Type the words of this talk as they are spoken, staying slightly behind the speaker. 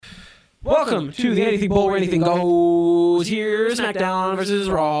Welcome to the Anything Bowl Where Anything Goes. Here's SmackDown versus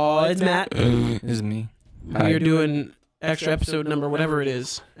Raw. It's Matt. It's me. We're doing extra episode number, whatever it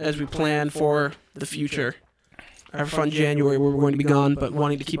is, as we plan for the future. Our fun January where we're going to be gone, but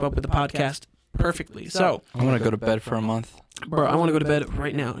wanting to keep up with the podcast perfectly. So, I'm going to go to bed for a month. Bro, I want to go to bed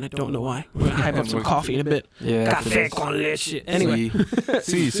right now, and I don't know why. We're going to hype up some coffee in a bit. Yeah. Cafe con leche. Anyway.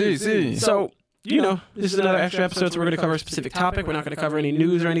 See. So, this is another extra episode, so we're going to cover a specific topic. We're not going to cover any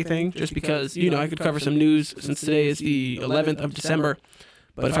news or anything, just because, I could cover some news since today is the 11th of December.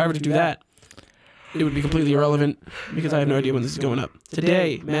 But if I were to do that, it would be completely irrelevant because I have no idea when this is going up.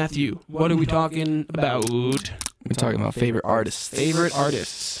 Today, Matthew, what are we talking about? We're talking about favorite artists. Favorite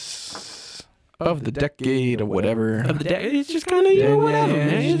artists. Of the decade or whatever. Of the decade. It's just kind of, whatever,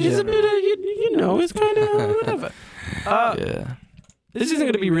 man. It's a bit of, it's kind of whatever. Yeah. This isn't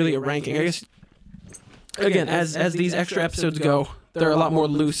going to be really a ranking. I guess, again, as these extra episodes go, they're a lot more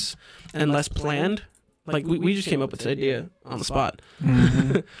loose and less planned. Like, we just came up with this idea on the spot.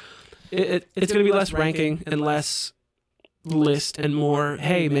 Mm-hmm. It's going to be less ranking and less list and more,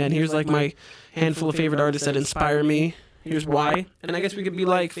 hey, man, here's like my handful of favorite artists that inspire me. Here's why. And I guess we could be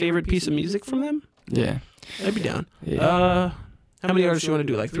like favorite piece of music from them. Yeah. I'd be down. Yeah. How many artists do you want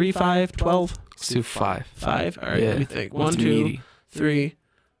to do? Like 3, 5, 12? Let's do 5. 5? All right, Yeah. let me think. Let's 1, do 2, meaty. 3,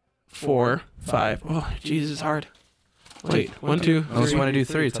 4, 5. Oh, Jesus, it's hard. Wait, 1, 2, Unless 3, you want to do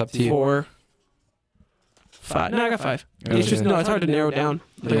 3, it's up to you. 4, 5. No, I got 5. It's Okay. just, it's hard to narrow down.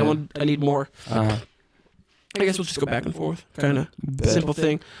 Like, Yeah. I need more. Uh-huh. I guess we'll just go back and forth. Kind of Bet. simple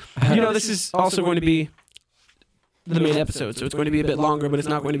thing. This is also going to be the main episode, so it's going to be a bit longer, but it's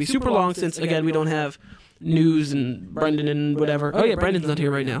not going to be super long since, again, we don't have news and Brendan and whatever. Oh, yeah, Brendan's not here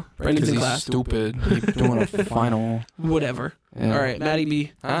right now. Brendan's in He's class. stupid. He's doing a final. Whatever. Yeah. All right, Maddie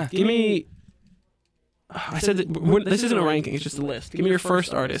B. Huh? Give me... I said that this isn't a ranking, it's just a list. Give me your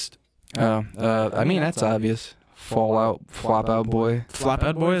first artist. I mean, that's obvious. Flop out boy. Flop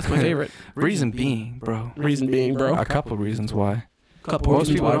Out Boy, that's my favorite. Reason being, bro. Reason being, bro. A couple reasons why. Couple Most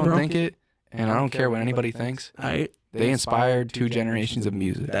reasons people why, don't bro. think it, and I don't care what anybody thinks. They inspired 2 generations of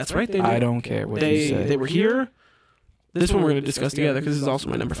music. That's right, they did. I don't care what you say. They were here. This one we're going to discuss together because this is also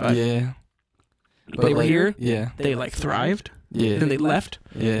my number 5. Yeah. They were here. Yeah. They, thrived. Yeah. Then they left.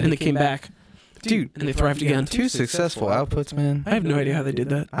 Yeah. And they came back. Dude, and they thrived again. 2 successful outputs, man. I have no idea how they did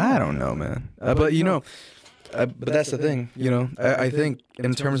that. I don't know, man. But that's the thing. I think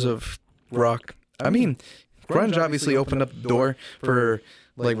in terms of rock, I mean, grunge obviously opened up the door for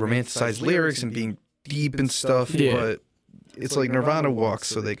like romanticized lyrics and being deep and stuff. Yeah. But it's like Nirvana walks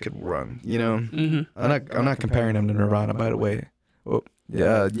so they could run. Mm-hmm. I'm not comparing them to Nirvana, by the way. Oh,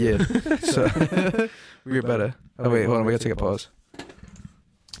 yeah. So we're about to. Oh wait, hold on. We gotta take a pause.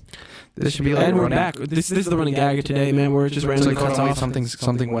 This should be like. And we're back. This is the running gag today, man. Where it just randomly cuts off.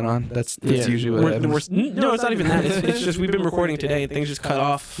 Something went on. That's usually what happens. No, it's not even that. It's just we've been recording today and things just cut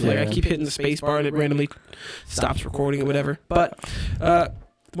off. Like I keep hitting the space bar and it randomly stops recording or whatever. But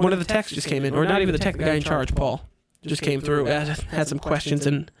one of the texts just came in, or not even the tech. The guy in charge, Paul, just came through. Had some questions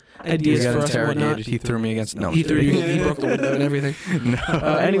and ideas for us and whatnot. He threw me against. No, He broke the window and everything. No.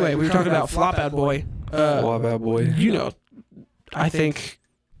 Anyway, we were talking about Flop Out Boy. Flop Out Boy. I think.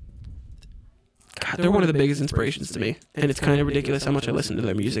 God, they're one of the biggest inspirations to me, and it's kind of ridiculous how much I listen to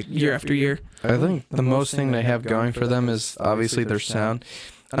their music year after year. I think the most thing they have going for them is obviously their sound.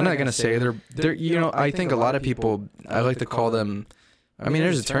 I'm not gonna say they're. I think a lot of people. I like to call them. I mean,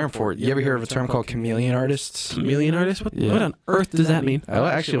 there's a term for it. You ever hear of a term called chameleon artists? Chameleon artists? What on earth does that mean? I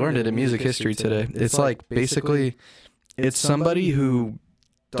actually learned it in music history today. It's like basically, it's somebody who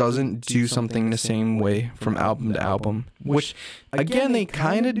doesn't do something the same way from album to album, which again they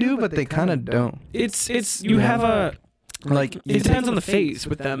kind of do, but they kind of don't. You have a like. It depends on the phase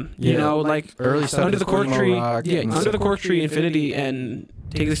with them. Like Early stuff Under is the Cork emo Tree. rock Yeah, and Under the stuff. Cork Tree, Infinity, and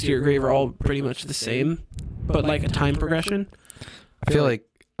Take This to Your Grave are all pretty much the same, but like a time progression. I feel like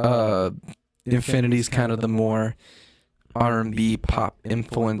Infinity's kind of the more R&B pop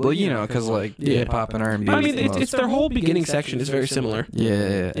influence. Well, because pop and R&B. I mean, it's their whole beginning section is very similar.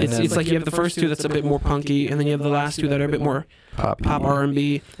 Yeah. It's like you have the first 2 that's a bit more punky, and then you have the last 2 that are a bit more pop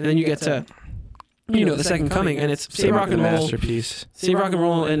R&B, and then you get to the Second Coming, and it's Save Rock and Roll. Masterpiece. Save Rock and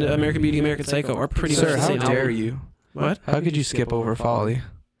Roll and American Beauty, American Psycho are pretty much Sir, the how same dare album. you? What? How could you skip over Folly?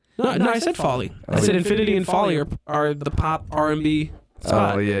 No, I said Folly. I said Infinity and Folly are the pop R&B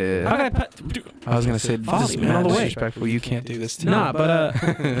spot. Oh yeah. How could I I was gonna say Folly, this man, all the way. disrespectful. You can't do this to me. Nah, but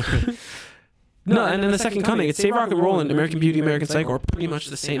no, and then the Second Coming, it's Save Rock and Roll and American Beauty, American Psycho are pretty much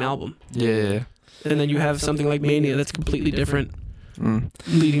the same album. Yeah. And then you have something like Mania that's completely different,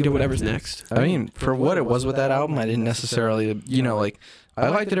 leading to whatever's next. I mean, for what it was with that album, I didn't necessarily, I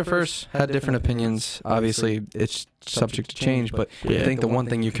liked it at first, had different opinions. Obviously, it's subject to change, but I think the one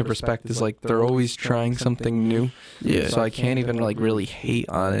thing you can respect is, like, they're always trying something new. Yeah. So I can't even, like, really hate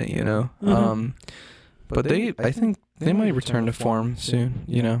on it, you know? Mm-hmm. But I think they might return to form soon,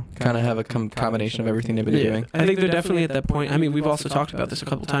 you know? Kind of have a combination of everything they've been doing. I think they're definitely at that point. I mean, we've also talked about this a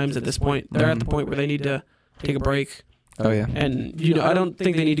couple times at this point. They're at the point where they need to take a break. Oh, yeah. And, you know, I don't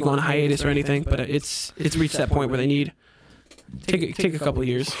think they need to go on a hiatus or anything, but it's reached that point where they need take a couple of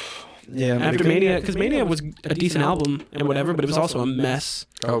years. Yeah. After Mania, because Mania was a decent album and whatever, but it was also a mess.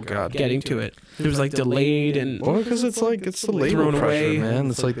 Oh, God. Getting to it. It was, like, delayed and... Well, because it's the label thrown pressure, away. man.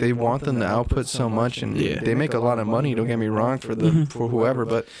 It's like they want them to output so much, and they make a lot of money, don't get me wrong, for whoever,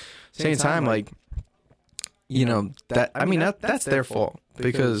 but at the same time, like, you know, that's their fault,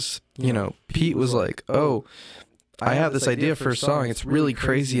 because, you know, Pete was like, oh, I have this idea for a song. It's really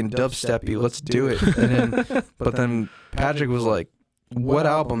crazy and dubsteppy. Let's do it. But then Patrick was like, "What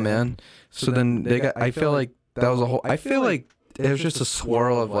album, man?" So then I feel like that was I feel like it was just a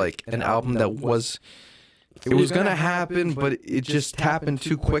swirl of, like, an album that was gonna happen, but it just happened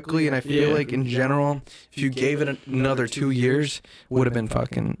too quickly. And I feel like in general, if you gave it another 2 years, would have been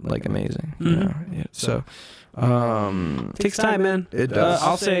fucking, like, amazing. You know? Yeah. So. Takes time, man. It does.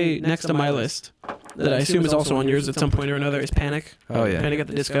 I'll say next on my list, that I assume is also on yours at some point or another, is Panic. Oh, yeah. Panic at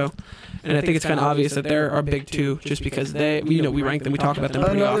the Disco. And I think it's kind of obvious that they're our big two, just because we rank them, we talk about them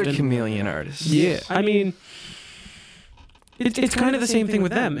pretty Another often. chameleon artist. Yeah, I mean, it's kind of the same thing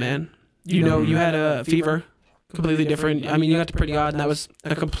with them, man. You know, you had a Fever, completely different. I mean, you got to Pretty Odd, and that was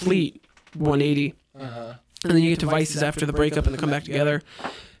a complete 180. And then you get to Vices after the breakup and they come back together.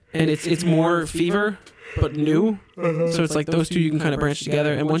 And it's more Fever, but new. So it's like those two you can kind of branch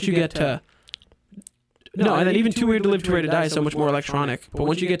together. And once you get to... No, and then even Too Weird to Live, Too Rare to Die is so much more electronic. But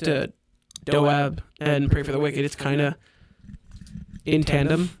once you get to Doab and Pray for the Wicked, it's kind of in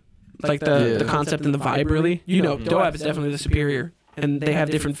tandem. Like the concept and the vibe, really. You know, Doab is definitely the superior. And they have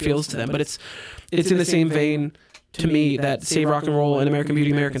different feels to them. But it's in the same vein, to me, that Save Rock and Roll and American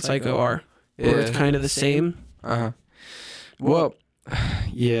Beauty, American Psycho are. Where it's kind of the same. Well...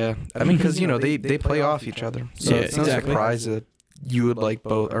 Yeah, I mean, because, you know, they play off each other, so it's no surprise that you would like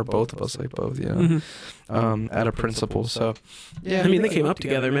both, or both of us like both, you know, out of principle. So, yeah, I mean, they came up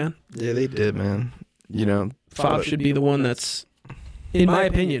together, man. Yeah, they did, man. You know, Fob should be the one that's, in my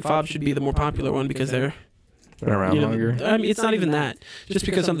opinion, Fob should be the more popular one because they're been around longer. I mean, it's not even that. Just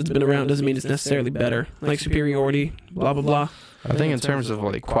because something's been around doesn't mean it's necessarily better. Like superiority, blah blah blah. I think in terms of,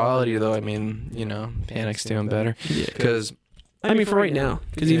 like, quality, though, I mean, you know, Panic's doing better because. I mean, for right now,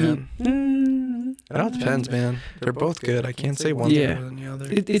 because even it all depends, man. They're both good. I can't say one's better than the other.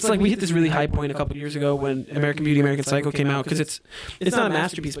 It's like we hit this really high point a couple years ago when American Beauty, American Psycho came out, because it's not a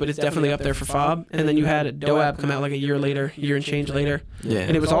masterpiece, but it's definitely up there for Fob. And then you had Doab come out like a year and change later,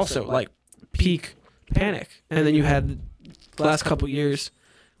 and it was also like peak Panic. And then you had the last couple years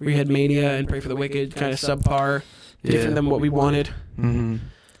where you had Mania and Pray for the Wicked, kind of subpar, different than what we wanted.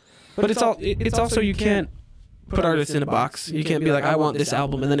 But it's also you can't put artists in a box. You can't be like, I want this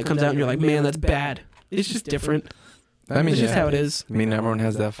album, and then it comes out and you're like, man, that's bad. It's just different. I mean, it's just how it is. I mean, everyone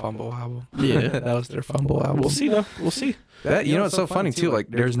has that Fumble album. Yeah. That was their Fumble album. We'll see, though. We'll see. That, you know, it's so funny, too. Like,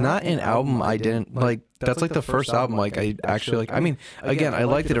 there's not an album I didn't, like, that's, like, the first album, like, I actually, like, I mean, again, I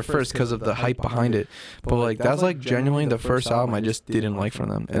liked it at first because of the hype behind it. But, like, that's, like, genuinely the first album I just didn't like from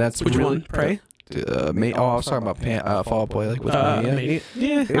them. And that's Which one? Pray? I was talking about Fall Out Boy, like, with Mania.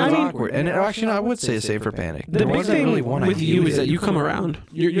 Yeah, it was awkward. And actually, no, I would say Save for Panic. The big thing really with you is that you come around.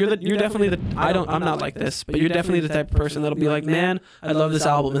 You're definitely I'm not like this, but you're definitely the type of person that'll be like, man, I love this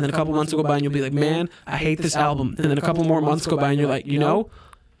album, and then a couple months will go by and you'll be like, man, I hate this album, and then a couple more months go by and you're like, you know,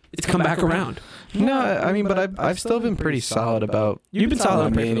 it's come back around. No, I mean, but I've still been pretty solid about. You've been solid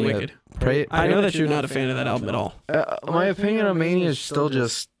on Pray for the Wicked. I know that you're not a fan of that album at all. My opinion on Mania is still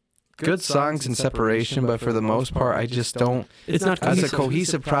just good songs in separation, but for the most part, I just don't. It's not cohesive. As a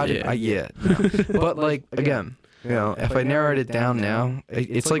cohesive project. But, like, again, you know, if I narrowed it down now,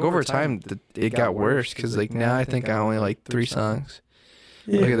 it's like over time it got worse, because, like, now I think I only like 3 songs.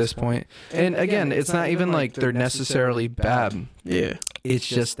 Like, at this point. And again, it's not even like they're necessarily bad. Yeah. It's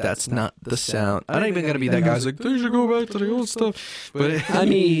just that's not the sound. I'm not even gonna be that guy who's like, they should go back to the old stuff. But I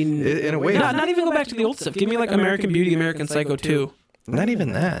mean, in a way, not even go back to the old stuff. Give me like American Beauty, American Psycho 2. Not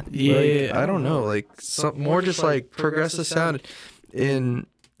even that. Yeah. Like, I don't know. Like, more just like progressive sound in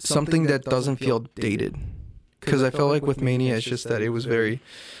something that doesn't feel dated. Because I felt like with Mania, it's just that it was very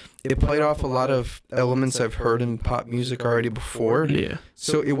it played off a lot of elements I've heard in pop music already before. Yeah.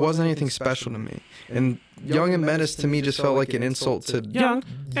 So it wasn't anything special to me. And Young and Menace to me just felt like an insult to Young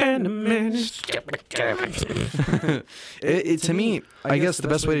and Menace. it to me, I guess the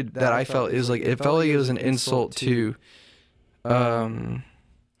best way that I felt is like it felt like it was an insult to,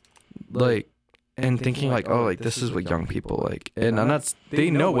 like, and thinking like, oh, like this is what young people like, and I'm not. They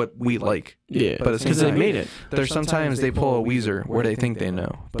know what we like. Yeah, but because they made it. There's sometimes they pull a Weezer where they think they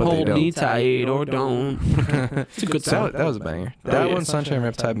know, but Hold they me don't. tight or don't. It's a good song. That was a banger. Oh, That yeah. one, Sunshine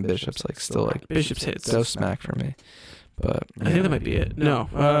Riptide and Bishop's like still like Bishop's hits. so smack for me. But I think that might be it. No.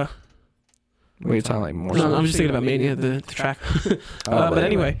 What are you talking like more? No, songs? I'm just thinking about Mania, the track. But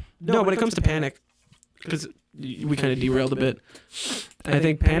anyway, no. When it comes to Panic, because we kind of derailed a bit. I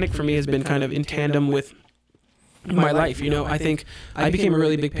think Panic for me has been kind of in tandem with my life. You know, I think I became a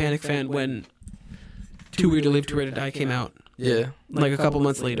really big Panic fan when Too Weird to Live, Too Rare to Die came out. Yeah. Like a couple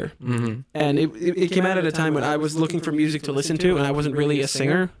months later. Mm-hmm. And it came out at a time when I was looking for music to listen to, and I wasn't really a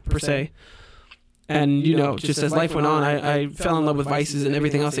singer, per se. And, you know, just as life went on, I fell in love with Vices and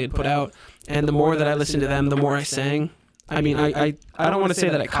everything else they had put out. And the more that I listened to them, the more I sang. I mean, I don't want to say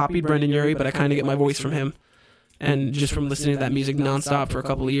that I copied Brendan Urie, but I kind of get my voice from him. And just from listening to that music nonstop for a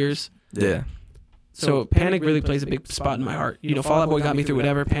couple of years. Yeah. So Panic really plays a big spot in my heart. You know, Fall Out Boy got me through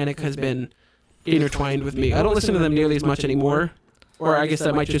whatever. Panic has been intertwined with me. I don't listen to them nearly as much anymore. Or I guess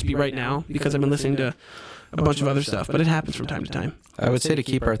that might just be right now because I've been listening to a bunch of other stuff. But it happens from time to time. I would say to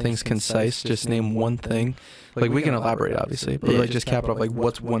keep our things concise, just name one thing. Like, we can elaborate, obviously, but like just cap it off. Like,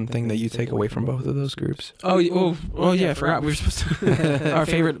 what's one thing that you take away from both of those groups? Oh yeah, I forgot. We were supposed to our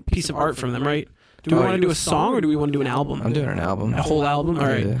favorite piece of art from them, right? Do we want to do a song or do we want to do an album? I'm doing an album. A whole album? All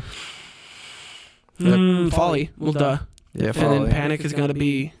right. Yeah. Folly. Well, duh. Yeah, And then Panic is going to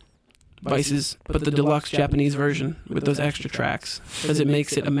be Vices, but the deluxe Japanese version with those extra tracks because it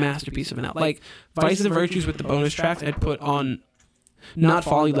makes it a masterpiece of an album. Like, Vices and Virtues with the bonus tracks I'd put on not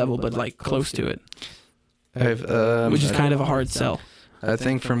Folly level, but like close to it, which is kind of a hard sell. I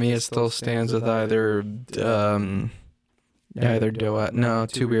think for me it still stands with either Duet. No,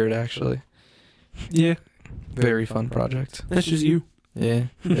 Too Weird, actually. Yeah. Very fun project. That's just you. Yeah.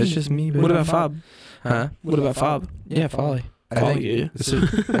 It's just me, baby. What about Fob? Huh? What about Fob? Yeah, Folly. Folly,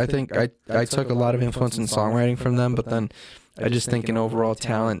 I think I took a lot of influence in songwriting from them, but then I just think in overall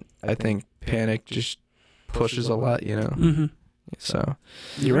talent, I think Panic just pushes a lot, you know? Mm-hmm. So.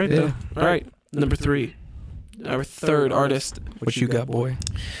 You're right, though. All right. Number 3. Our third artist. What you got, boy?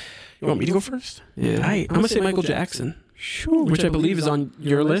 You want me to go first? Yeah. All right. I'm going to say Michael Jackson. Sure. Which I believe is on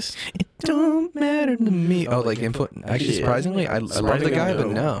your list. It don't matter to me. Oh, like input. Actually, surprisingly, I love the guy, but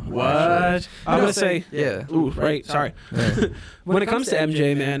no. What? I'm going to say. Yeah. Ooh, right. Sorry. Yeah. When it comes to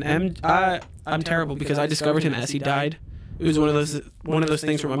MJ, man, I'm terrible because I discovered him as he died. It was one of those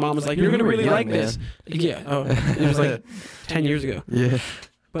things where my mom was like, "You're gonna really like this." Yeah. Oh, it was like 10 years ago. Yeah.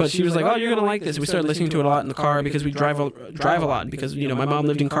 But she was like, "Oh, you're gonna like this." We started listening to it a lot in the car because we drive a lot because you know my mom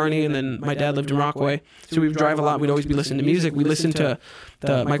lived in Kearney and then my dad lived in Rockaway, so we would drive a lot. We'd always be listening to music. We listened to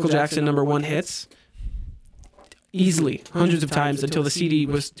the Michael Jackson #1 hits easily hundreds of times until the CD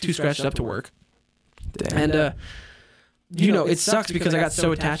was too scratched up to work. Damn. And you know, it sucks because I got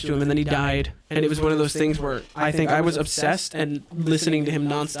so attached to him and then he died. And it was one of those things where I think I was obsessed and listening to him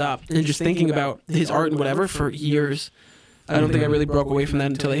nonstop and just thinking about his art and whatever for years. I don't think I really broke away from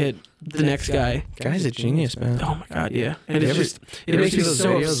that until I hit the next guy. Guy's a genius, man. Oh my God, yeah. And it's just, it You makes me ever see those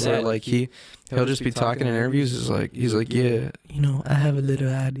so videos upset. where like he'll just be talking in interviews. He's like, yeah, you know, I have a little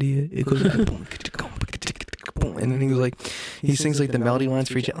idea. It goes like, boom, boom, and then he sings like the melody lines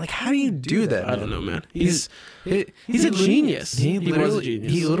for each. Like, how do you do that? I don't know, man. He's a genius. He was a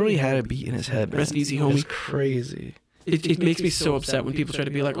genius. He literally had a beat in his head, man. Rest easy, homie. It's crazy. It makes me so upset when people try to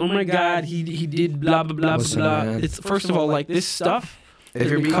be like, oh my God, he did blah, blah, blah, Listen, blah, blah. man. It's, first of all, like, this stuff If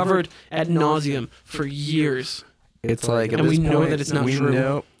has you're been covered ad nauseum for years. It's like, at And we this know point, that it's not we true.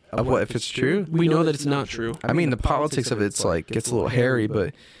 know what if it's true. We know that it's not true. I mean, the politics of it's like gets a little hairy,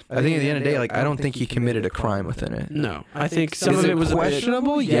 but I think at the end of the day, like, I don't think he committed a crime within it. No. I think some Is of it it was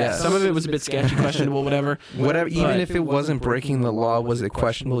questionable? a bit... Yes. Some of it was a bit sketchy, questionable, whatever. Whatever, even But- if it wasn't breaking the law, was it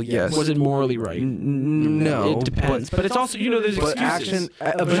questionable? Yes. Was it morally right? No. It depends. But it's also, you know, there's But excuses.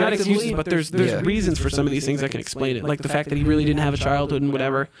 action, But not excuses, but there's yeah. reasons for some of these things that can explain it. Like the fact that he really didn't have a childhood and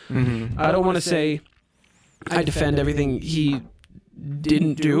whatever. Mm-hmm. I don't want to say I defend everything he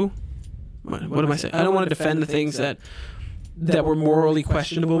didn't do. What am I saying? I don't want to defend the things that were morally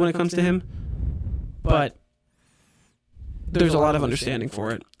questionable when it comes to him. But there's a lot of understanding for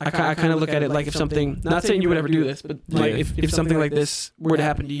it. I kind of look at it like if something, not saying you would ever do this, but like if something like this were to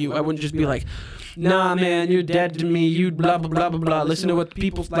happen to you, I wouldn't just be like, nah, man, you're dead to me. You blah blah blah blah blah. Listen to what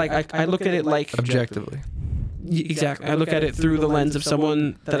people like. I look at it like Objectively. exactly. I look at it through the lens of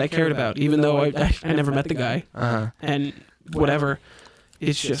someone that I cared about, even though I never met the guy. And whatever,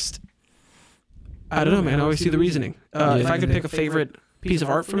 it's just I don't know, man. I always see the reasoning. If I could pick a favorite piece of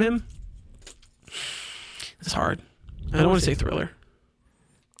art from him, it's hard. I don't want to say Thriller.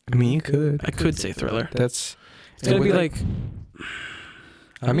 I mean, you could. I could say Thriller. It's gonna be like.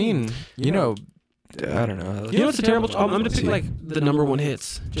 I mean, you know, I don't know. You know what's a terrible? I'm gonna pick like the number one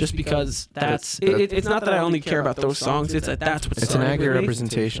hits, just because that's. It's not that I only care about those songs. It's that that's what's. It's an accurate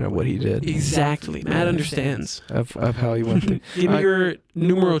representation of what he did. Exactly. Matt understands of how he went through. Give me your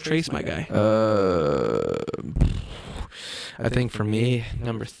numero trace, my guy. I think for me,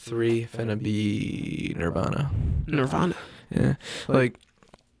 number 3 gonna be Nirvana. Nirvana. Yeah, like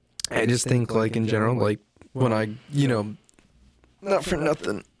I just think like in general, like when I, you know, not for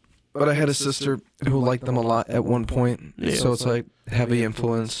nothing, but I had a sister who liked them a lot at one point, so it's like heavy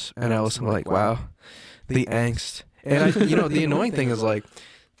influence, and I was like, wow, the angst, and I, you know, the annoying thing is like,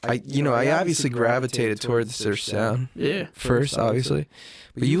 I obviously gravitated towards their sound, first, obviously,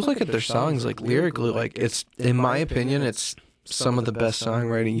 but you look at their songs, like lyrically, like it's, in my opinion, it's some of the best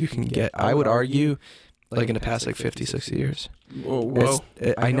songwriting you can get. I would argue, like in the past like 50, 60 years. Whoa.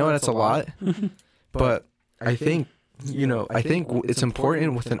 I know that's a lot, but I think. You know, I think it's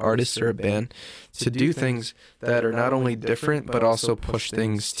important with an artist or a band to do things that are not only different, but also push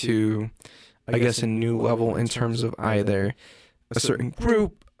things to, I guess, a new level in terms of either a certain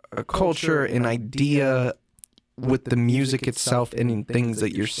group, a culture, an idea with the music itself and in things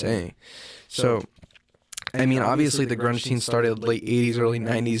that you're saying. So, I mean, obviously the grunge scene started late 80s, early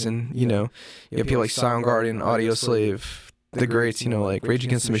 90s, and, you know, you have people like Soundgarden, Audioslave, the greats, you know, like Rage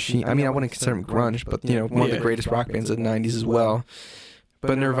Against the Machine. I mean, I wouldn't consider them grunge, but, you know, one of the greatest rock bands of the 90s as well.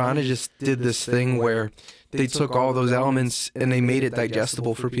 But Nirvana just did this thing where they took all those elements and they made it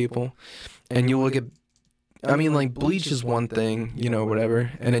digestible for people. And you look at, I mean, like, Bleach is one thing, you know,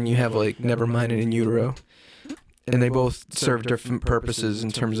 whatever. And then you have, like, Nevermind and In Utero. And they both serve different purposes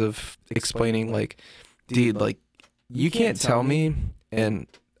in terms of explaining, like, dude, like, you can't tell me, and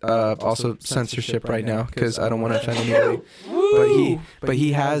also censorship right now because I don't want to offend anybody. But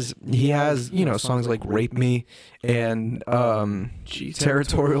he has you know, songs like "Rape Me" and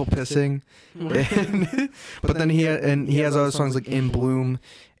 "Territorial Pissing," and, but then he has other songs like "In Bloom"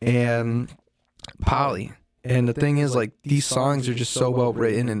 and "Polly." And the thing is, like, these songs are just so well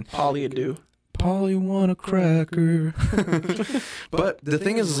written. And Polly do. Polly want a cracker. But the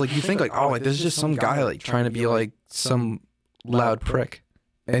thing is like, you think like, oh, like there's just some guy like trying to be like some loud prick.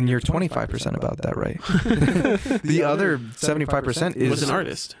 And you're 25% about that, right? The other 75% is was an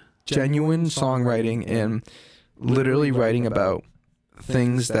artist. Genuine songwriting and literally writing about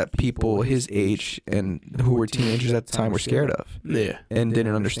things that people his age and who were teenagers at the time were scared of. Yeah. And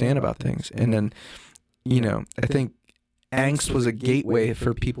didn't understand about things. And then, you know, I think angst was a gateway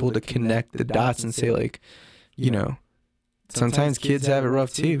for people to connect the dots and say, like, you know, sometimes kids have it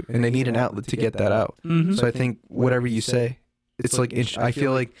rough too, and they need an outlet to get that out. Mm-hmm. So I think whatever you say, it's like, I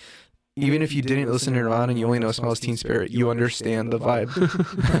feel like even if you didn't listen to Nirvana and you only know Smells Teen Spirit, you understand the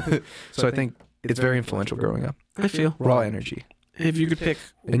vibe. So I think it's very influential growing up. I feel. Raw energy. If you could pick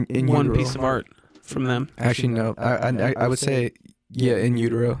in one utero. piece of art from them. Actually, no. I would say, yeah, In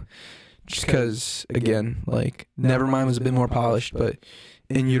Utero. Just because, again, like, Nevermind was a bit more polished, but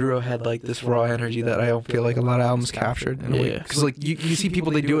In Utero had, like, this raw energy that I don't feel like a lot of albums captured in a way. Because, like, you see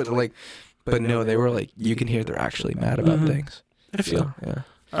people, they do it, like, but no, they were, like, you can hear they're actually mad about things. I feel. So, yeah.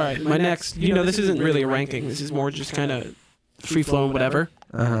 All right, my next, you know, this isn't really a ranking. This is more just kind of free-flowing whatever.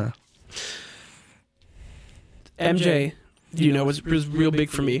 Uh-huh. MJ, you know, was real big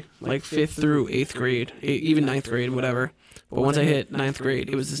for me, like 5th through 8th grade, even 9th grade, whatever. But once I hit 9th grade,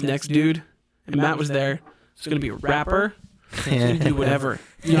 it was this next dude, and Matt was there. He's going to be a rapper. He's going to do whatever.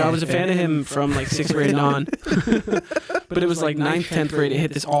 You know, I was a fan of him from, like, 6th grade and on. But it was, like, 9th, 10th grade, it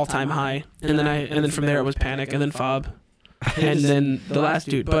hit this all-time high. And then from there, it was Panic, and then Fob. And then the last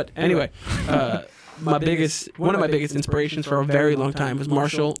dude. But anyway, one of my biggest inspirations for a very long time was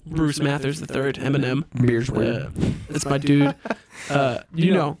Marshall Bruce Mathers III, Eminem. Beer's weird. That's my dude.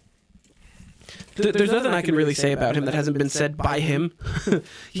 You know, there's nothing I can really say about him that hasn't been said by him.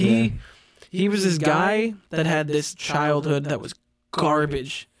 He was this guy that had this childhood that was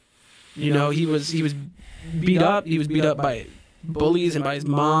garbage. You know, he was beat up. He was beat up by bullies and by his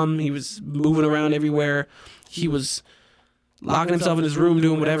mom. He was moving around everywhere. He was locking himself in his room,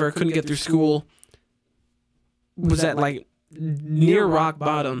 doing whatever, couldn't get through school, was at, like, near rock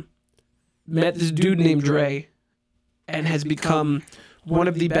bottom, met this dude named Dre, and has become one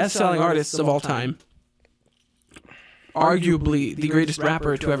of the best-selling artists of all time, arguably the greatest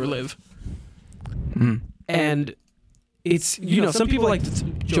rapper to ever live. And it's, some people like to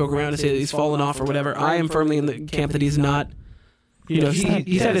joke around and say that he's fallen off or whatever. I am firmly in the camp that he's not. He's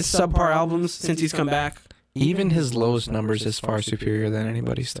had his subpar albums since he's come back. Even his lowest numbers is far superior than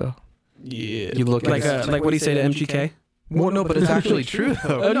anybody still. Yeah. You look like what do you say to MGK? Well, no, but it's actually true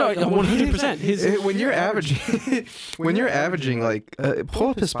though. No, 100%. When you're averaging, like, pull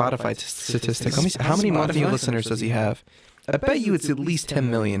up his Spotify statistic. Let me see, how many monthly listeners does he have? I bet you it's at least 10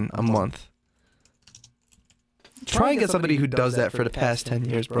 million a month. Try and get somebody who does that for the past 10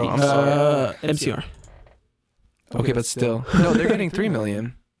 years, bro. I'm sorry. MCR. Okay, but still, no, they're getting 3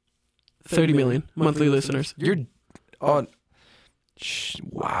 million. 30 million monthly listeners. You're on.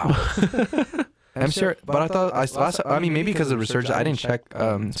 Wow. MCR, but I mean, maybe because of research, I didn't check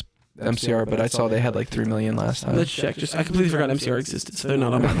MCR, but I saw they had like 3 million last time. Let's check. I completely forgot MCR existed, so they're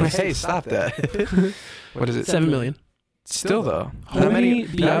not on my list. Hey, stop that. What is it? 7 million. Still though, not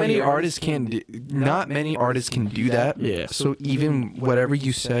many artists can do that. Yeah. So even whatever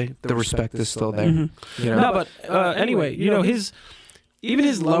you say, the respect is still there. Mm-hmm. No, but anyway, even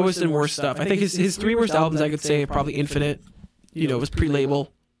his lowest and worst stuff. I think his 3 worst albums, I could say, are probably Infinite. Was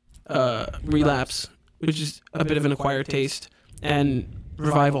pre-label, Relapse, which is a bit of an acquired taste, and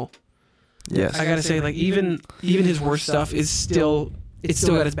Revival. Yes. I gotta say, like, even his worst stuff is still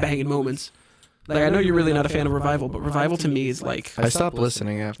got its banging moments. Like, I know you're really not a fan of Revival, but Revival to me is like... I stopped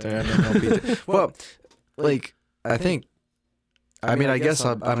listening after MLP. Well, like, I guess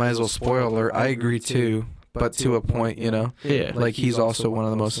I might as well spoil her. I agree too, but to a point, Yeah. Like, he's also one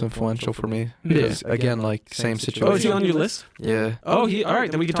of the most influential for me. Because, again, like, same situation. Oh, is he on your list? Yeah. Oh, all right,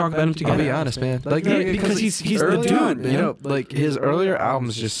 then we can talk about him together. I'll be honest, man. Like, because he's the dude, man. Like, his earlier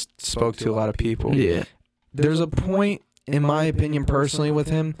albums just spoke to a lot of people. Yeah. There's a point, in my opinion, personally, with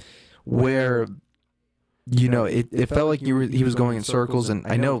him, where it felt like he was going in circles, and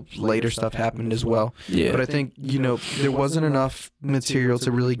I know later stuff happened as well. Yeah. But I think there wasn't enough material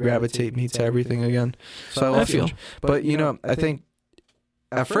to really gravitate me to everything again. So I feel. But I think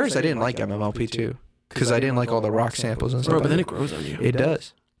at first I didn't like MMLP too, because I didn't like all the rock samples and stuff. Bro, but then it grows on you. It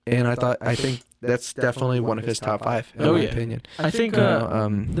does, and I think that's definitely one of his top 5 in my opinion. I think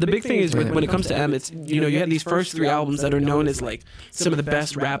the big thing is when it comes to M, it's you had these first 3 albums that are known as like some of the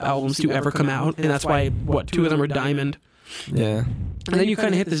best rap albums to ever come out, and that's why 2 of them are Diamond. Yeah. And then you kind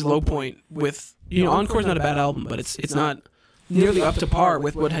of hit this low point with Encore's not a bad album, but it's not nearly up to par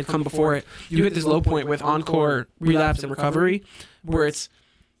with what had come before it. You hit this low point with Encore, Relapse, and Recovery, where it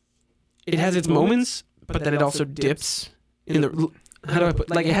has its moments, but then it also dips in the. How do I put?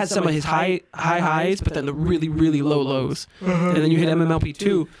 Like, it has some of his high highs, but then the really, really low lows. And then you hit MMLP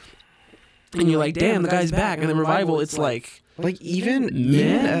 2, and you're like, damn, the guy's back. And then Revival, it's like even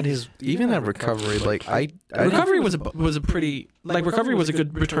at Recovery, like Recovery was a pretty, like, Recovery was a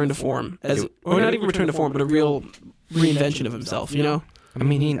good return to form, or not even return to form, but a real reinvention of himself. I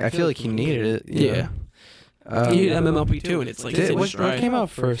mean, I feel like he needed it. Yeah. You hit MMLP 2, and it's like what came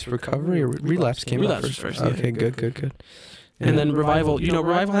out first? Recovery or Relapse came out first? Yeah. Okay, good. And then Revival,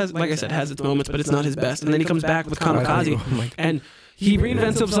 Revival has, like I said, has its moments, but it's not his best. And then he comes back with Kamikaze, and he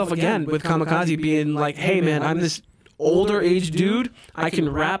reinvents himself again with Kamikaze being like, hey, man, I'm this older age dude. I can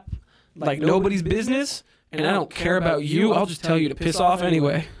rap like nobody's business, and I don't care about you. I'll just tell you to piss off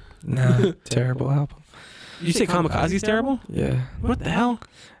anyway. Nah, terrible album. You say Kamikaze's terrible? Yeah. What the hell?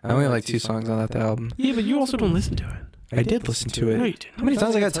 I only like 2 songs on that album. Yeah, but you also don't listen to it. I did listen to it. No, you didn't. How many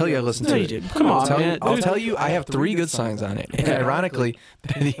times I gotta tell you I listened to it? No, you did. Come on, man. I'll tell you, I have 3 good songs on it. And ironically,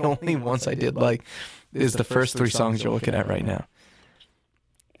 they're the only ones I did like. Is the first 3 songs you're looking at right now.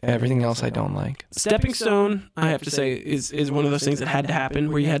 Everything else I don't like. Stepping Stone, I have to say, is one of those things that had to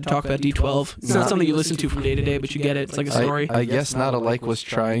happen, where you had to talk about D12. It's not something you listen to from day to day, but you get it. It's like a story. I guess Not Alike was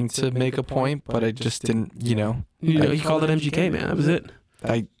trying to make a point, but I just didn't, he called it MGK, man. That was it.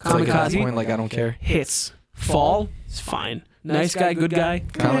 Kamikaze, like at that point, like, I don't care. Hits. Fall is fine. Nice guy, good guy.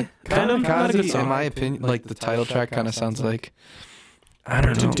 Kind of not a good song. In my opinion, like, the title track kind of sounds like, I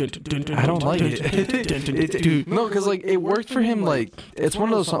don't know. I don't like it. No, because, like, it worked for him. Like, it's one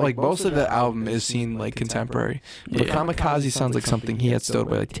of those songs, like, most of the album is seen, like, contemporary. But Kamikaze sounds like something he had stowed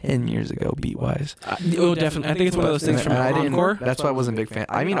away, like, 10 years ago, beat-wise. Definitely. I think it's one of those things from Encore. That's why I wasn't a big fan.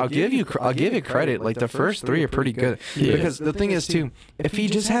 I mean, I'll give it credit. Like, the first 3 are pretty good. Yeah. Because the thing is, too, if he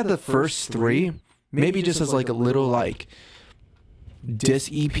just had the first 3, maybe just as, like, a little, like, diss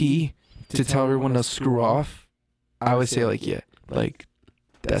EP to tell everyone to screw off, I would say, like, yeah, like,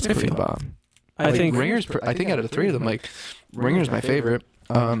 that's pretty bomb. I think Ringer's. I think out of the 3 of them, like, Ringer's my favorite.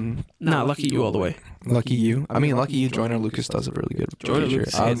 Not Lucky You all the way. Lucky You. I mean, Lucky You. Joyner Lucas does a really good Joyner feature.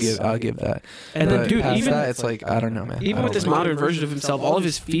 Lucas I'll give that. And then, But dude, past even that, it's like I don't know, man. even with this modern version of himself, all of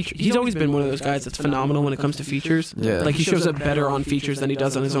his features, he's always been one of those guys that's phenomenal when it comes to features. Yeah. Like, he shows up better on features than he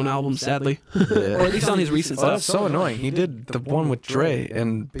does on his own albums, sadly. Yeah. Or at least on his recent Oh, stuff. that's so annoying. He did the one with Dre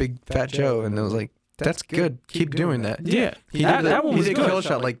and Big Fat Joe, and it was like, that's good. Keep doing that. Yeah. He that, did that one was he did good. Kill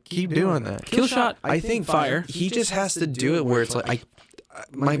Shot. Like, keep doing that. Kill Shot, I think fire. He just has to do it where it's like,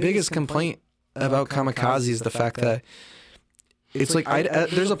 my biggest complaint about Kamikaze is the fact that it's like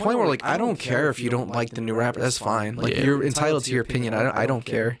there's a point where like I don't care if you don't like the new rapper. That's fine. Like you're entitled to your opinion. I don't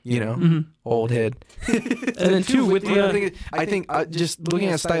care. You know, old head. And then two with the I think just looking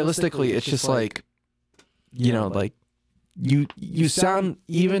at stylistically, it's just like, you know, like you sound,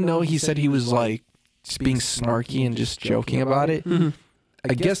 even though he said he was like just being snarky and just joking about it.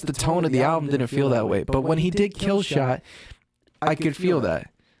 I guess the tone of the album didn't feel that way. But when he did Kill Shot, I could feel that.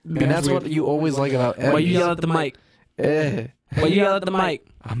 And that's what you always like about Eddie. Why you yell at the mic? Why you yell at the mic?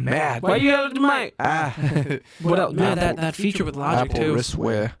 I'm mad. Why you yell at the mic? What else? Man, Apple- that feature with Logic Apple too.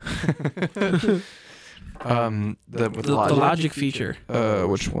 wristwear. With The Logic feature.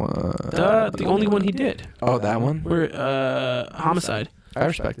 Which one? The only one he did. Oh, that one? Where Homicide. I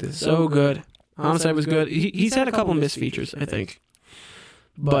respect it. So good. Homicide was good. He's had a couple missed features, I think.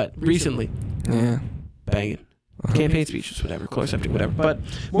 But recently, Yeah. banging. Campaign speeches, whatever, close subject, whatever. But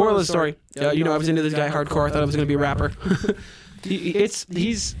moral of the story, you know, I was into this guy hardcore. I thought I was going to be a rapper.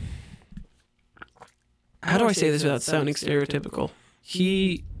 He's. How do I say this without sounding stereotypical?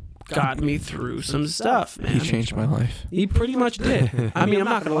 He got me through some stuff, man. He changed my life. He pretty much did. I mean, I'm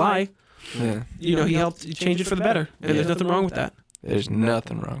not going to lie. Yeah. You know, he helped change it for the better. And there's nothing wrong with that. There's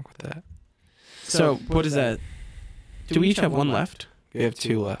nothing wrong with that. So, what is that? Do we each have one left? We have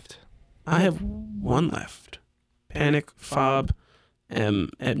 2 left. I have one left. Panic, Fob,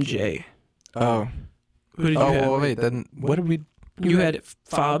 MJ. Oh. Who did you Oh, have? well, wait. Then what did we... You had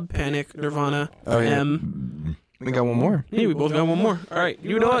Fob, Panic, Nirvana, Oh, yeah. M. We got one more. Hey, we both got one more. All right.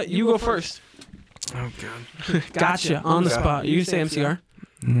 You know what? You go first. Oh, God. Gotcha. On the spot. You say MCR?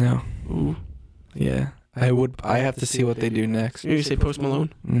 No. Ooh. Yeah. I have to see what they do next. You say Post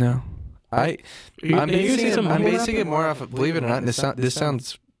Malone? No. I'm You basing say some mumble it rap? more off of, believe it or not, this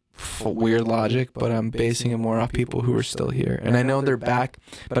sounds weird logic, but I'm basing it more off people who are still here. And I know they're back,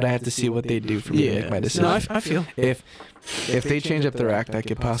 but I have to see what they do for me to make my decision. No, I feel. If they change up their act, I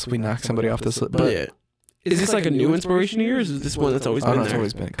could possibly knock somebody off this list. But Yeah. Is this like a new inspiration of yours? Or is this one that's always oh, been no, it's there?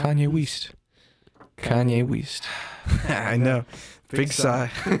 always been Kanye West. Kanye West. I know. Big sigh.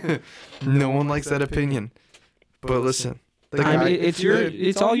 No one likes that opinion. But listen, the guy, I mean,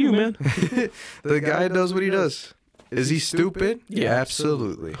 it's all you, man. the guy does what he does. Is he stupid? Yeah.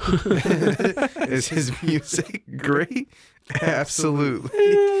 Absolutely. Is his music great?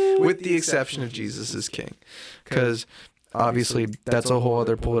 Absolutely. With the exception of Jesus is King. Because obviously that's a whole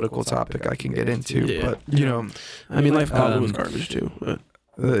other political topic I can get into. Yeah. But, you know. I mean, Life of Pablo was garbage too. But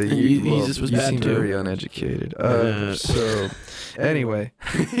Jesus was you bad seem too. very uneducated. So, anyway.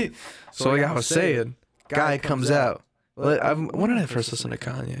 So like I was saying, guy comes out. When did I first listen to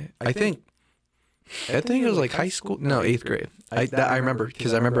Kanye? I think it was like high school. No, 8th grade. I remember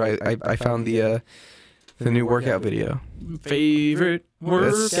because I found the new workout video. Favorite That's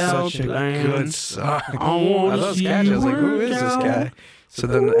workout such a plan. good song. I want I to was see catchy. I was like, you who is this work guy? out. So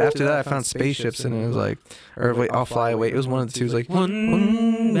then after that, I found Spaceships, and it was like, or wait, I'll Fly Away. It was one of the two. It was like,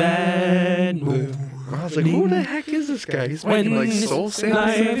 One bad move. I was like, who the heck is this guy? He's making like soul samples.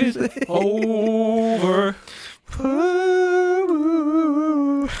 Life is over.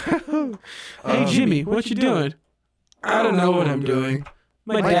 Hey Jimmy, what you doing? I don't know what I'm doing.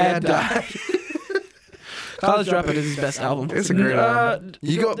 My dad died. College Dropout is his best album. It's a great album.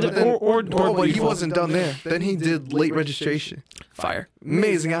 You go, but then, but he Beautiful. wasn't done there. Then he did Late Registration. Fire.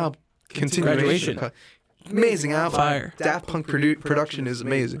 Amazing album. Continuation. Graduation. Amazing album. Fire. Daft Punk production is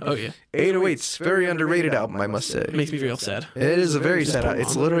amazing. Oh yeah. 808's very underrated album, I must say. It makes me real sad. It is a very sad album.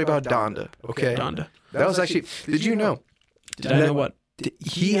 It's literally about Donda. Okay. Donda. That was actually. Did you know? Did I know what?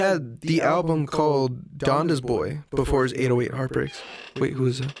 He had the album called Donda's Boy before his 808 Heartbreaks. Wait, who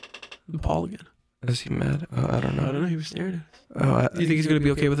is that? Paul again. Is he mad? I don't I know. don't know. He was staring at us. Oh, Do you think he's gonna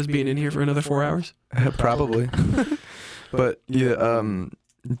be okay with us being in here for another 4 hours? probably. But yeah,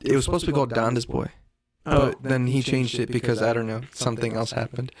 it was supposed to be called Donda's Boy. Oh, But then he changed it because I don't know, something else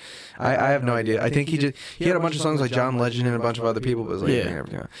happened. I have no idea. I think he had a bunch of songs like John Legend and a bunch of other people, but it was like Yeah.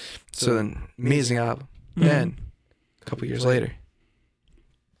 everything else. So then amazing album. Mhm. Then a couple years later,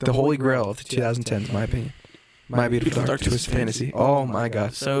 the holy grail of the 2010s, in my opinion. My Beautiful Dark Twisted Fantasy. Oh my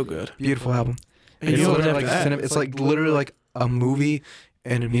god. so good. Beautiful album. And It's you know literally what like after that? it's like literally like a movie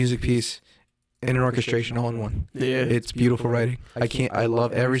and a music piece and an orchestration all in one. Yeah. It's beautiful writing. I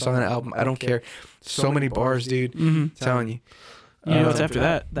love every song on the album. I don't care. So many bars, dude. Mm-hmm. Telling you. You know what's after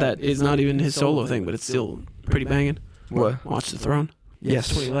that? That is not even his solo thing, but it's still pretty banging. What? Watch the Throne. Yes.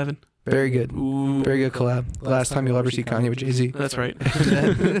 2011. Very good. Ooh. Very good collab. The last time you'll ever see Kanye with Jay-Z. That's right.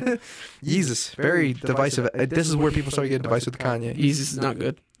 Yeezus. Very divisive. This is where people start getting divisive with Kanye. Yeezus is not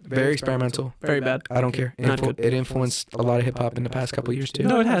good. Very experimental. Very bad. I don't care. Not good. It influenced a lot of hip-hop in the past couple of years, too.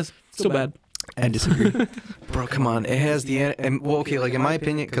 No, it has. Still bad. I disagree. Bro, come on. It has well, okay, like, in my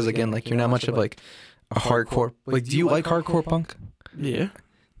opinion, because, again, like, you're not much of, like, a hardcore. Like, do you like hardcore punk? Yeah.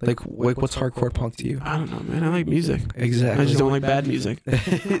 Like, what's hardcore punk to you? I don't know, man. I like music. Exactly. I just don't like bad music.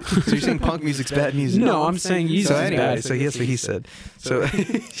 So you're saying punk music's bad music? No, I'm saying Yeezus So is anyway, bad. so that's what he said. So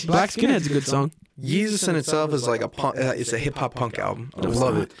Black Skinhead's a good song. Yeezus in itself is like a punk. It's a hip hop punk album. I No, it's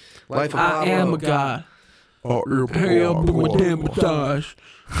love not. it. Life of I Pablo. am a god. Oh, Hey, I'm doing my damn massage.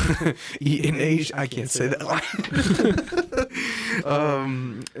 in age, I can't say that line.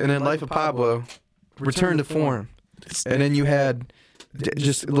 And then Life of Pablo, Return to Form, and then you had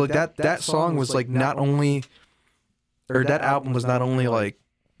just look that song was like not only, or that album was not only like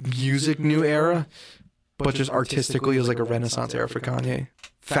music new era, but just artistically it was like a renaissance era for Kanye.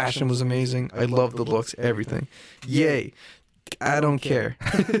 Fashion was amazing. I love the looks, everything. Yay. I don't care.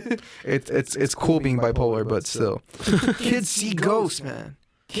 It's cool being bipolar, but still. Kids see ghosts, man.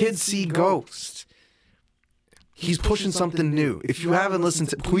 Kids see ghosts. He's pushing something new. If you haven't listened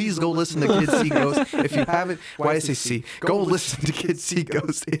to, please go listen to Kids See Ghosts. If you haven't, why did I say see? Go listen to Kids See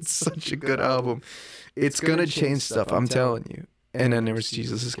Ghosts. It's such a good album. It's gonna change stuff, I'm telling you. And then there was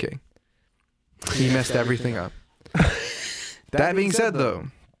Jesus is King. He messed everything up. That being said, though,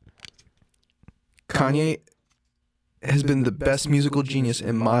 Kanye has been the best musical genius,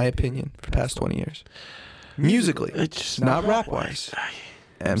 in my opinion, for the past 20 years. Musically. It's just not rap-wise.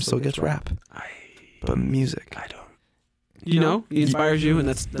 M still gets rap. But music. I don't. You know, he inspires you, and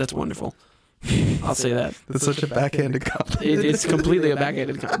that's wonderful. I'll say that. That's such a backhanded compliment. It's completely a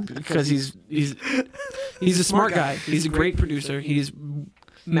backhanded compliment because he's a smart guy. He's a great producer. He's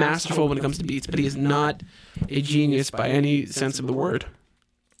masterful when it comes to beats, but he is not a genius by any sense of the word.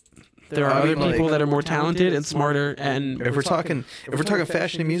 There are other people that are more talented and smarter, and if we're talking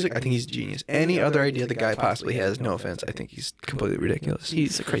fashion and music, I think he's a genius. Any other idea the guy possibly has, no offense, I think he's completely ridiculous.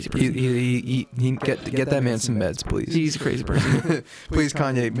 He's a crazy person. He get that man some meds, please. He's a crazy person. Please,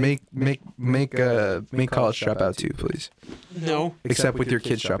 Kanye, make college dropout too, please. No. Except with your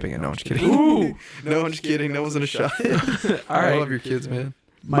kids dropping it. No, I'm just kidding. Ooh. No, I'm just kidding. That wasn't a shot. All right. I love your kids, man.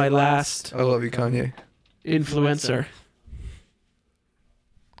 My last I love you, Kanye. influencer.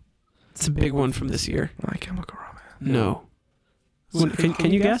 It's a big one from this year. My Chemical Romance. No.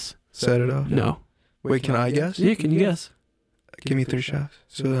 Can you guess? Set it off. No. Wait, can I guess? Yeah, can you guess? Give me 3 shots.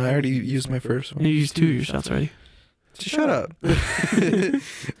 So then I already used my first one. You used 2 of your shots already. Shut up.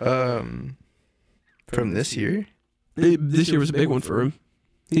 From this year? This year was a big one for him.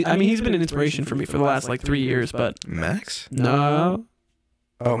 He's been an inspiration for me for the last 3 years, but Max? no.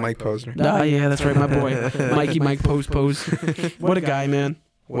 Oh, Mike Posner. Ah, yeah, that's right, my boy, Mike Pose. What a guy, man.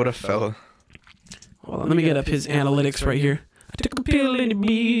 What a fella. Hold on, let me get up his analytics right here. I took a pill in the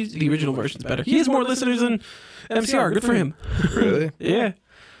bees. The original version's better. He has more listeners than MCR. Good for him. Really? Yeah.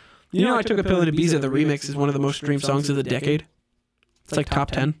 You know, I took a pill in the bees. The remix is one of the most streamed songs of the decade. It's like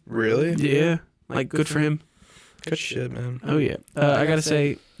top 10. Really? Yeah. Like, good for him. Good shit, man. Oh, yeah. I gotta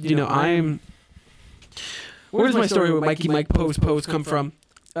say, where's my story with Mike Pose come from?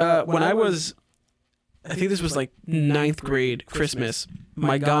 When I was, I think this was 9th grade Christmas,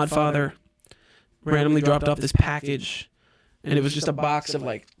 my godfather randomly dropped off this package, and it was just a box of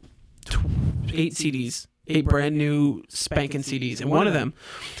 8 CDs, 8 brand new spanking CDs, and one of them,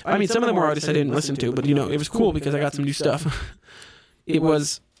 some of them were artists I didn't listen to, but it was cool because I got some new stuff. It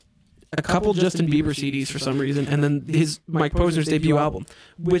was a couple Justin Bieber CDs for some reason, and then Mike Posner's debut album,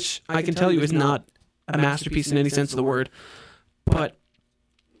 which I can tell you is not a masterpiece in any sense of the word, but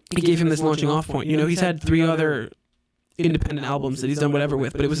it gave him this launching off point. He's had 3 other independent albums that he's done whatever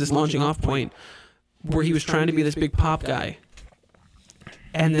with, but it was this launching off point where he was trying to be this big pop guy,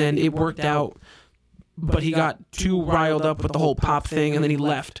 and then it worked out, but he got too riled up with the whole pop thing, and then he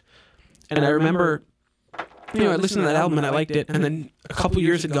left. And I remember, I listened to that album and I liked it, and then a couple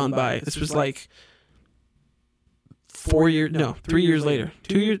years had gone by. This was 3 years later,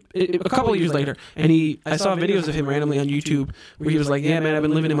 a couple of years later, and I saw videos of him randomly on YouTube where he was like, yeah, man, I've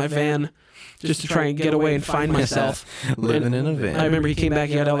been living in my van just to try and get away and find myself. Living in a van. I remember he came back,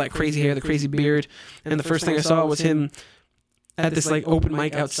 he had all that crazy hair, the crazy beard, and the first thing I saw was him at this open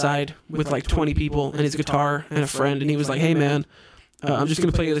mic outside with 20 people and his guitar and a friend, and he was like, hey, man, I'm just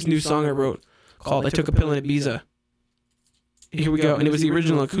gonna play you this new song I wrote called "I Took a Pill in Ibiza." Here we go, and it was the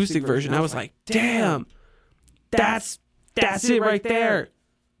original acoustic version. I was like, damn, that's it right there.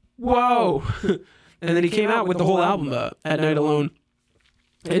 Whoa. And then he came out with the whole album, At Night Alone,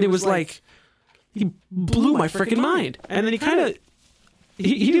 and it was like, he blew my freaking mind. And then he kind of,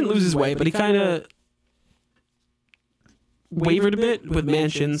 he didn't lose his way, but he kind of wavered a bit with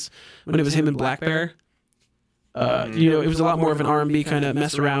Mansions when it was him and Black Bear. It was a lot more of an R&B kind of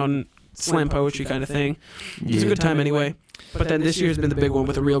mess around, slam poetry kind of thing. It was a good time anyway. But then this year's been the big one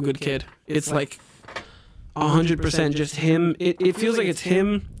with A Real Good Kid. It's like 100% just him. It feels like it's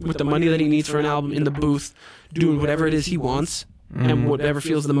him with the money that he needs for an album in the booth, doing whatever it is he wants and whatever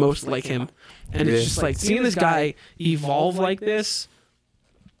feels the most like him. And it's just like seeing this guy evolve like this.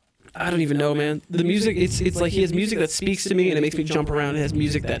 I don't even know, man. The music, it's like he has music that speaks to me and it makes me jump around. It has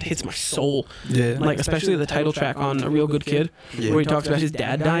music that hits my soul. Yeah. Like especially the title track on A Real Good Kid, where he talks about his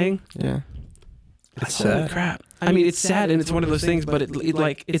dad dying. Yeah. It's Holy sad. crap. I mean, it's sad and it's one of those things, but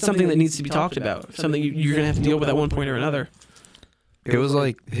it's something that needs to be talked about. Something you're going to have to deal with at one point or another. It was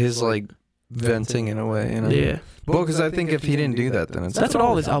like his venting in a way, you know? Yeah. Well, because I think if he didn't do that, then it's... That's what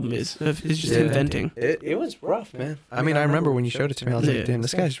all this album is. It's just him venting. It was rough, man. I mean, I remember when you showed it to me, I was like, damn,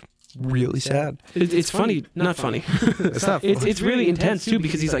 this guy's really sad. It's funny. Not funny. It's not funny. It's really intense, too,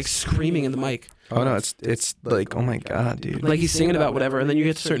 because he's, like, screaming in the mic. Oh, no, it's like, oh, my God, dude. Like, he's singing about whatever, and then you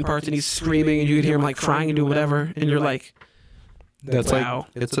get to certain parts, and he's screaming, and you can hear him, like, crying and doing whatever, and you're like, That's wow.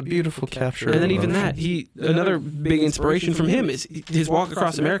 like, it's a beautiful capture. And then of even emotion. that, another big inspiration from him is his walk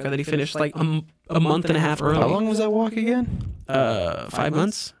across America that he finished, like, a month and a half early. How long was that walk again? 5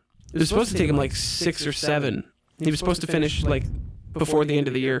 months. It was supposed to take him, like, 6 or 7. He was supposed to finish, like, before the end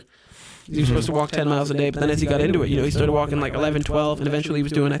of the year. He was supposed to walk 10 miles a day, but then as he got into it, he started walking like 11, 12, and eventually he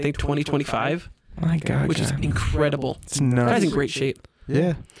was doing, I think, 20, 25. My God, which is incredible. It's nuts. The guy's in great shape.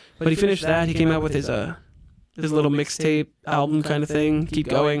 Yeah. But he finished that. He came out with his little mixtape album kind of thing, Keep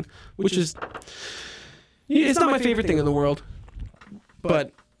Going, which is, it's not my favorite thing in the world,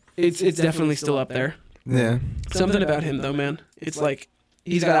 but it's definitely still up there. Yeah. Something about him, though, man. It's like,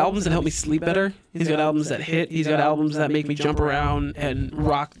 he's got albums that help me sleep better. He's got albums that hit. He's got albums that make me jump around and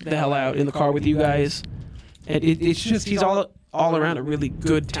rock the hell out in the car with you guys. And it's just, he's all around a really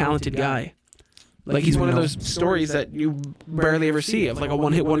good, talented guy. Like, he's one of those stories that you barely ever see, of like a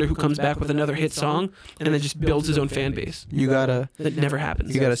one-hit wonder who comes back with another hit song and then just builds his own fan base. That never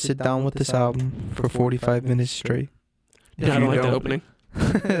happens. You gotta sit down with this album for 45 minutes straight. Yeah, I don't like that opening.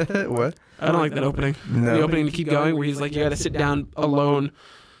 What? I don't like that opening. No. The opening to Keep Going, where he's like, you gotta sit down alone,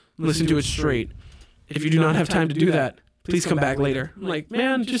 listen to it straight. If you do not have time to do that, please come back later. I'm like,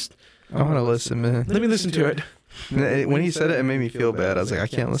 man, just... I want to listen, man. Let me listen to it. When he said it, it made me feel bad. I was like, I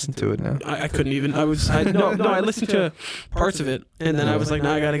can't listen to it now. I couldn't even. I listened to parts of it, and then I was like,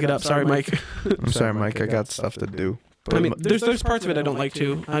 I gotta get up. Sorry, Mike. I'm sorry, Mike. I got stuff to do. But I mean, there's parts of it I don't like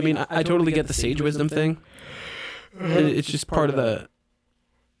too. I mean, I totally get the sage wisdom thing. It's just part of the,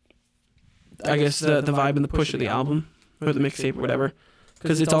 I guess, the vibe and the push of the album, or the mixtape, or whatever.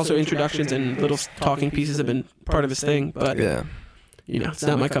 Because it's also introductions and little talking pieces have been part of his thing, but... Yeah. It's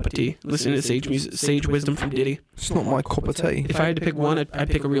not my cup of tea. Listening to sage wisdom from Diddy. It's not my cup of tea. If I had to pick one, I'd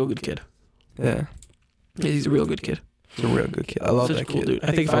pick A Real Good Kid. Yeah. He's a real good kid. He's a real good kid. I love Such that a cool kid. dude.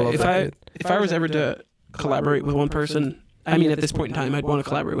 I think if I was ever to collaborate with one person, I mean, at this point in time, I'd want to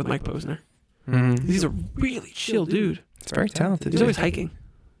collaborate with Mike Posner. Mm-hmm. He's a really chill dude. He's very talented. He's always hiking.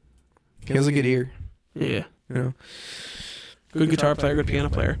 He has a good ear. Yeah. You know. Good guitar player, good piano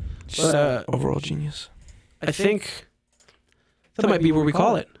player. But overall genius. I think that might be where we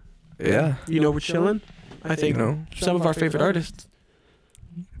call it. Yeah. We're chilling. I think some of our favorite artists.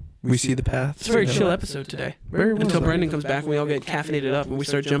 We see the path. It's a very chill episode today. Very well. Until Brendan comes back and we all get caffeinated up and we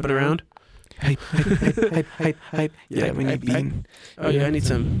start jumping around. Hype. Yeah, we need bean. Oh yeah, I need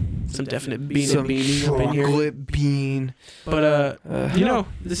some definite bean some and beanie up in here. Chocolate bean. But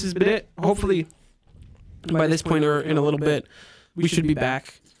this has been it. Hopefully, by this point or in a little bit, we should be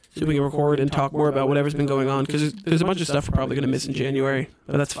back so we can record and talk more about whatever's been going on. Because there's a bunch of stuff we're probably going to miss in January,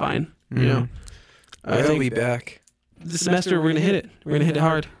 but that's fine. I think be back. this semester we're going to hit it. We're going to hit it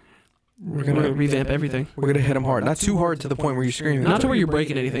hard. We're going to revamp everything. We're gonna hit him hard. Not too hard to the point where you're screaming. Not to where you're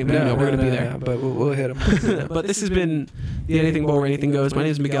breaking anything, but we're going to be there. Yeah, but we'll hit him. But this has been the Anything Bowl Where Anything Goes. My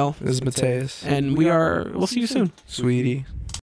name is Miguel. This is Mateus. And we'll see you soon. Sweetie.